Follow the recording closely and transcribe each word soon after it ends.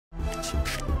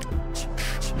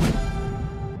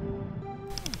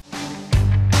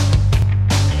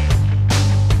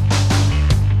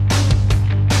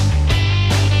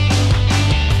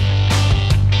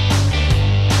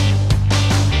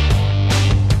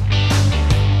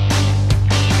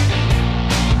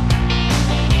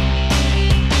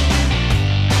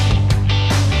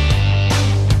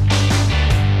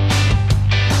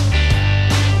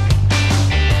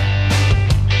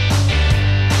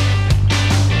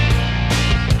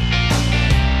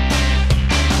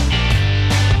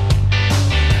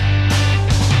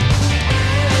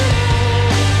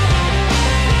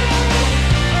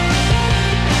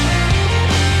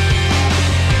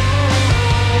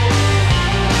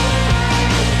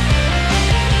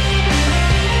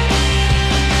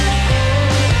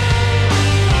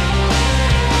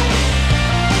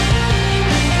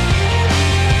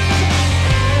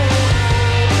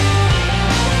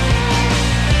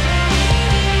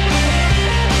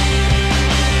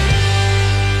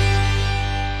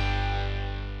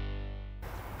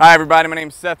Hi everybody, my name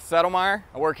is Seth Settlemyer.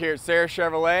 I work here at Serra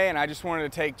Chevrolet, and I just wanted to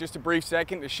take just a brief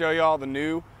second to show you all the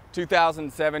new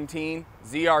 2017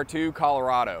 ZR2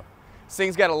 Colorado. This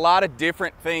thing's got a lot of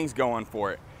different things going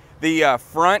for it. The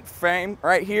front frame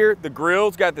right here, the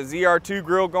grill's got the ZR2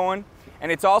 grill going,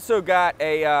 and it's also got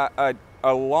a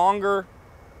longer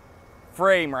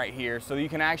frame right here, so you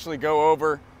can actually go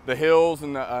over the hills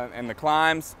and the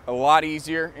climbs a lot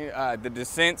easier. The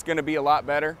descent's going to be a lot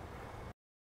better.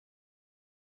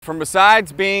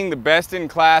 Besides being the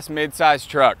best-in-class mid-size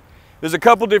truck, there's a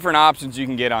couple different options you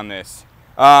can get on this.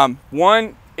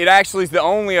 One, it actually is the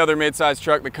only other mid-size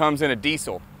truck that comes in a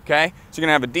diesel, okay? So you're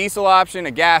gonna have a diesel option,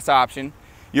 a gas option.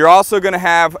 You're also gonna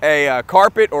have a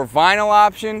carpet or vinyl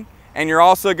option, and you're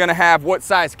also gonna have what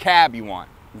size cab you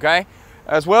want, okay?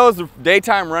 As well as the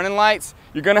daytime running lights,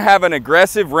 you're gonna have an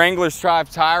aggressive Wrangler Strive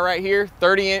tire right here,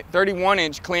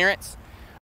 31-inch clearance.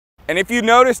 And if you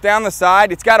notice down the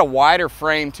side, it's got a wider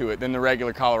frame to it than the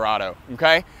regular Colorado,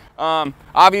 okay?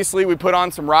 Obviously, we put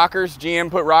on some rockers. GM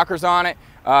put rockers on it.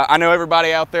 I know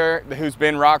everybody out there who's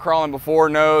been rock crawling before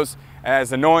knows,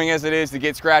 as annoying as it is to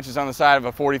get scratches on the side of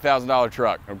a $40,000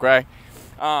 truck, okay?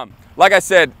 Like I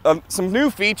said, some new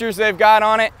features they've got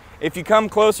on it. If you come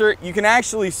closer, you can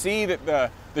actually see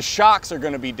that the shocks are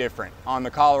gonna be different on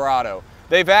the Colorado.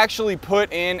 They've actually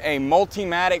put in a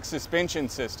multi-matic suspension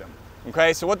system.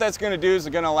 Okay, so what that's going to do is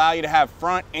it's going to allow you to have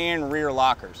front and rear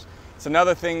lockers. It's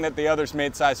another thing that the other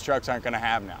mid-size trucks aren't going to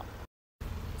have now.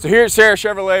 So here at Serra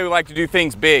Chevrolet, we like to do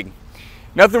things big.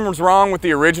 Nothing was wrong with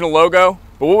the original logo,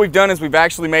 but what we've done is we've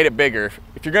actually made it bigger.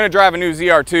 If you're going to drive a new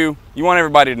ZR2, you want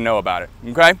everybody to know about it,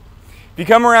 okay? If you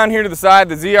come around here to the side,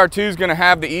 the ZR2 is going to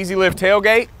have the easy lift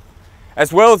tailgate,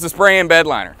 as well as the spray-in bed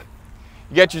liner.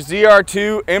 You got your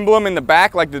ZR2 emblem in the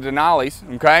back like the Denali's,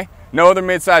 okay? No other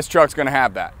mid-size truck's going to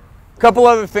have that. Couple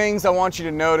other things I want you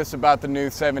to notice about the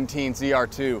new 17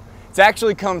 ZR2. It's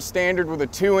actually comes standard with a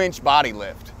 2-inch body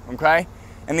lift, okay?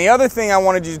 And the other thing I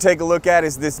wanted you to take a look at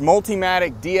is this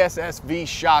Multimatic DSSV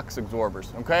shocks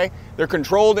absorbers, okay? They're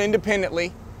controlled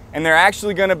independently, and they're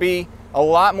actually gonna be a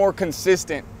lot more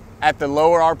consistent at the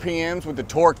lower RPMs with the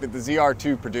torque that the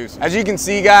ZR2 produces. As you can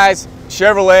see, guys,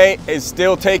 Chevrolet is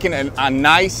still taking a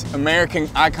nice American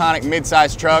iconic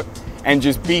mid-size truck and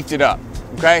just beefed it up.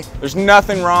 Okay, there's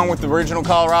nothing wrong with the original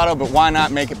Colorado, but why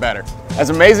not make it better? As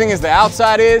amazing as the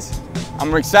outside is,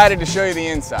 I'm excited to show you the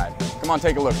inside. Come on,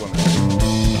 take a look with me.